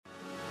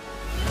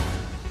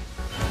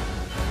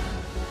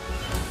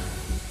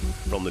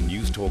From the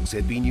News Talk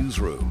ZB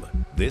Newsroom,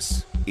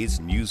 this is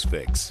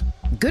Newsfix.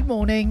 Good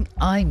morning,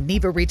 I'm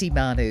Neva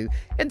Retimanu,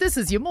 and this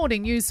is your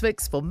morning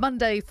Newsfix for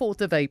Monday, 4th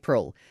of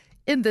April.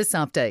 In this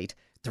update,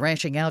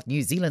 thrashing out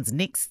New Zealand's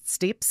next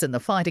steps in the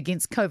fight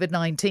against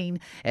COVID-19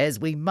 as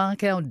we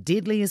mark our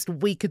deadliest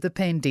week of the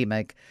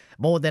pandemic.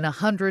 More than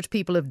 100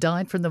 people have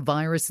died from the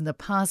virus in the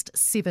past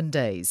 7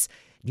 days.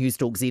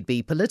 Newstalk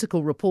ZB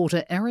political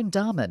reporter Aaron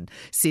Darman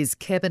says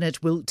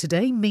Cabinet will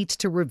today meet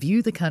to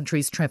review the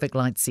country's traffic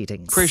light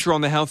settings. Pressure on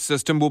the health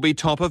system will be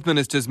top of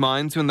ministers'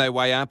 minds when they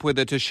weigh up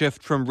whether to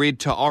shift from red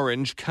to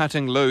orange,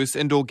 cutting loose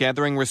indoor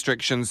gathering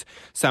restrictions.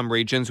 Some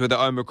regions where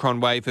the Omicron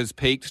wave has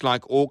peaked,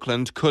 like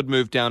Auckland, could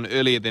move down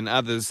earlier than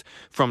others.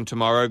 From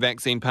tomorrow,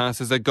 vaccine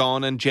passes are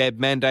gone and jab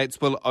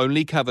mandates will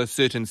only cover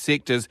certain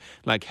sectors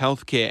like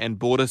healthcare and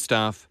border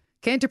staff.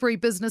 Canterbury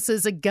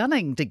businesses are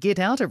gunning to get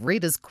out of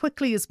red as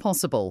quickly as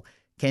possible.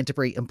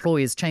 Canterbury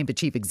Employers Chamber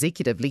Chief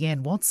Executive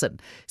Leanne Watson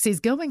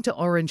says going to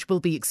orange will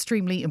be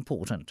extremely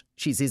important.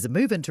 She says a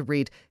move into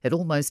red had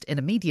almost an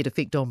immediate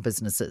effect on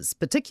businesses,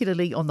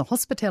 particularly on the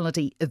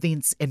hospitality,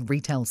 events and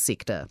retail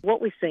sector. What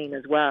we've seen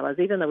as well is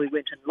even though we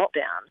weren't in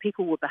lockdown,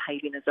 people were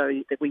behaving as though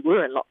that we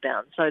were in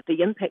lockdown. So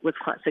the impact was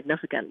quite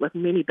significant, with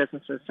many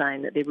businesses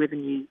saying that their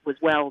revenue was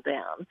well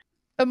down.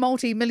 A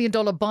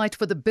multi-million-dollar bite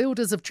for the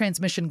builders of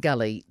Transmission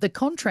Gully. The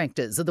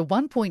contractors of the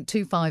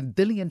 $1.25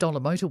 billion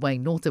motorway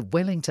north of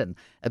Wellington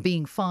are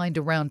being fined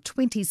around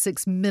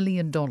 $26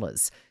 million.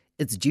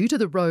 It's due to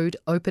the road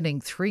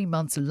opening 3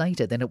 months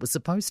later than it was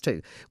supposed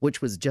to,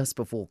 which was just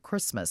before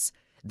Christmas.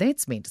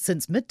 That's meant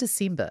since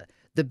mid-December,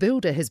 the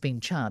builder has been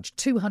charged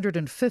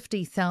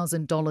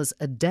 $250,000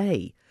 a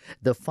day.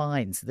 The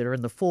fines that are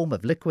in the form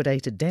of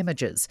liquidated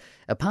damages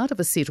are part of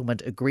a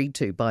settlement agreed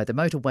to by the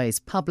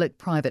motorway's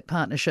public-private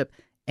partnership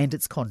and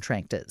its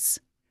contractors.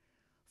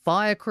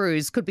 Fire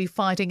crews could be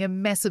fighting a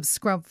massive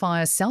scrub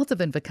fire south of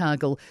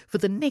Invercargill for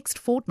the next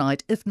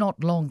fortnight, if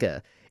not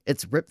longer.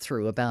 It's ripped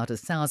through about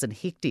 1,000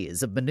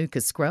 hectares of Manuka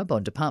scrub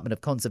on Department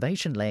of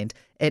Conservation land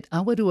at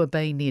Awarua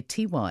Bay near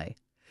Tiwai.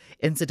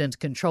 Incident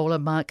Controller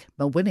Mark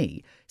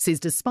Mawini says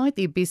despite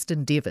their best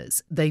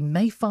endeavours, they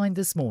may find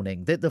this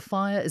morning that the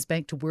fire is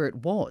back to where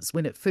it was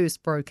when it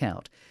first broke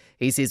out.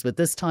 He says with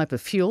this type of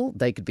fuel,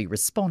 they could be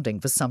responding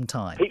for some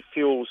time. Heat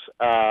fuels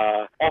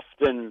are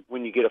often,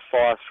 when you get a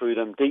fire through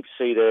them,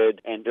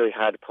 deep-seated and very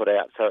hard to put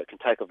out, so it can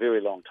take a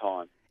very long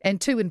time. And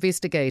 2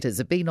 investigators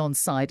have been on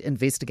site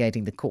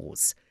investigating the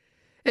cause.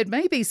 It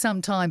may be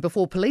some time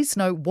before police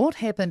know what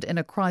happened in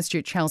a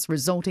Christchurch house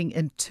resulting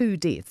in 2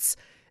 deaths.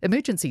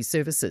 Emergency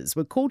services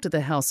were called to the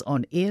house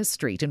on Eyre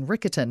Street in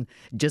Riccarton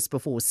just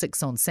before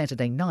 6 on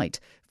Saturday night,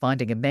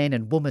 finding a man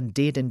and woman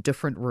dead in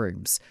different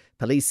rooms.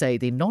 Police say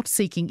they're not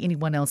seeking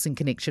anyone else in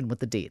connection with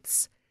the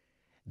deaths.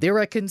 There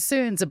are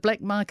concerns a black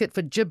market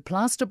for jib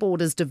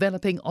plasterboard is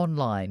developing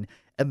online.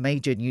 A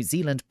major New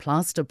Zealand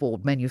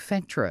plasterboard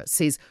manufacturer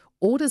says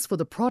orders for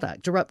the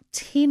product are up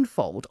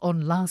tenfold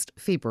on last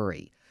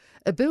February.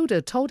 A builder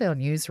told our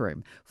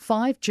newsroom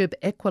 5 jib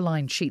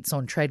Equiline sheets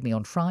on Trade Me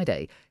on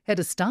Friday had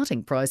a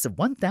starting price of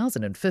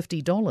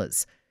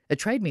 $1,050. A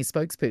Trade Me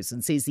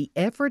spokesperson says the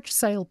average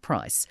sale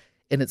price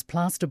in its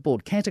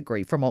plasterboard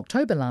category from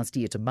October last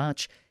year to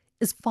March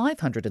is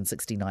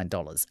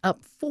 $569,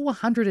 up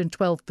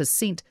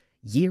 412%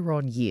 year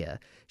on year.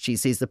 She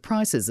says the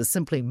prices are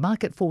simply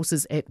market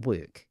forces at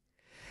work.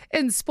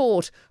 In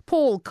sport,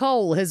 Paul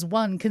Cole has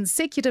won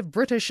consecutive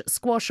British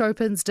Squash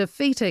Opens,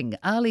 defeating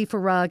Ali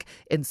Farag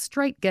in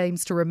straight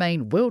games to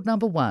remain world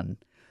number 1.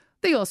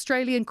 The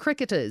Australian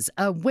cricketers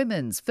are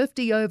women's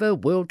 50-over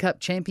World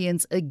Cup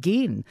champions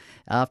again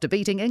after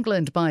beating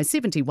England by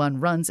 71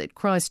 runs at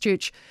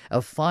Christchurch.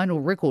 A final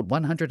record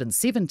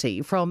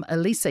 170 from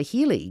Elisa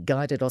Healy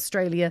guided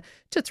Australia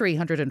to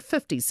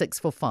 356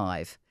 for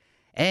 5.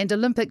 And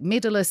Olympic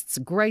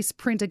medalists Grace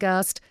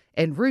Prendergast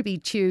and Ruby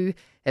Tew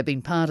have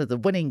been part of the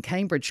winning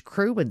Cambridge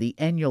crew in the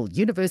annual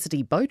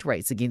university boat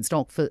race against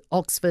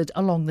Oxford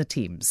along the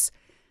Thames.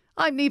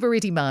 I'm Neva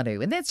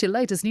Retimanu, and that's your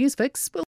latest news fix.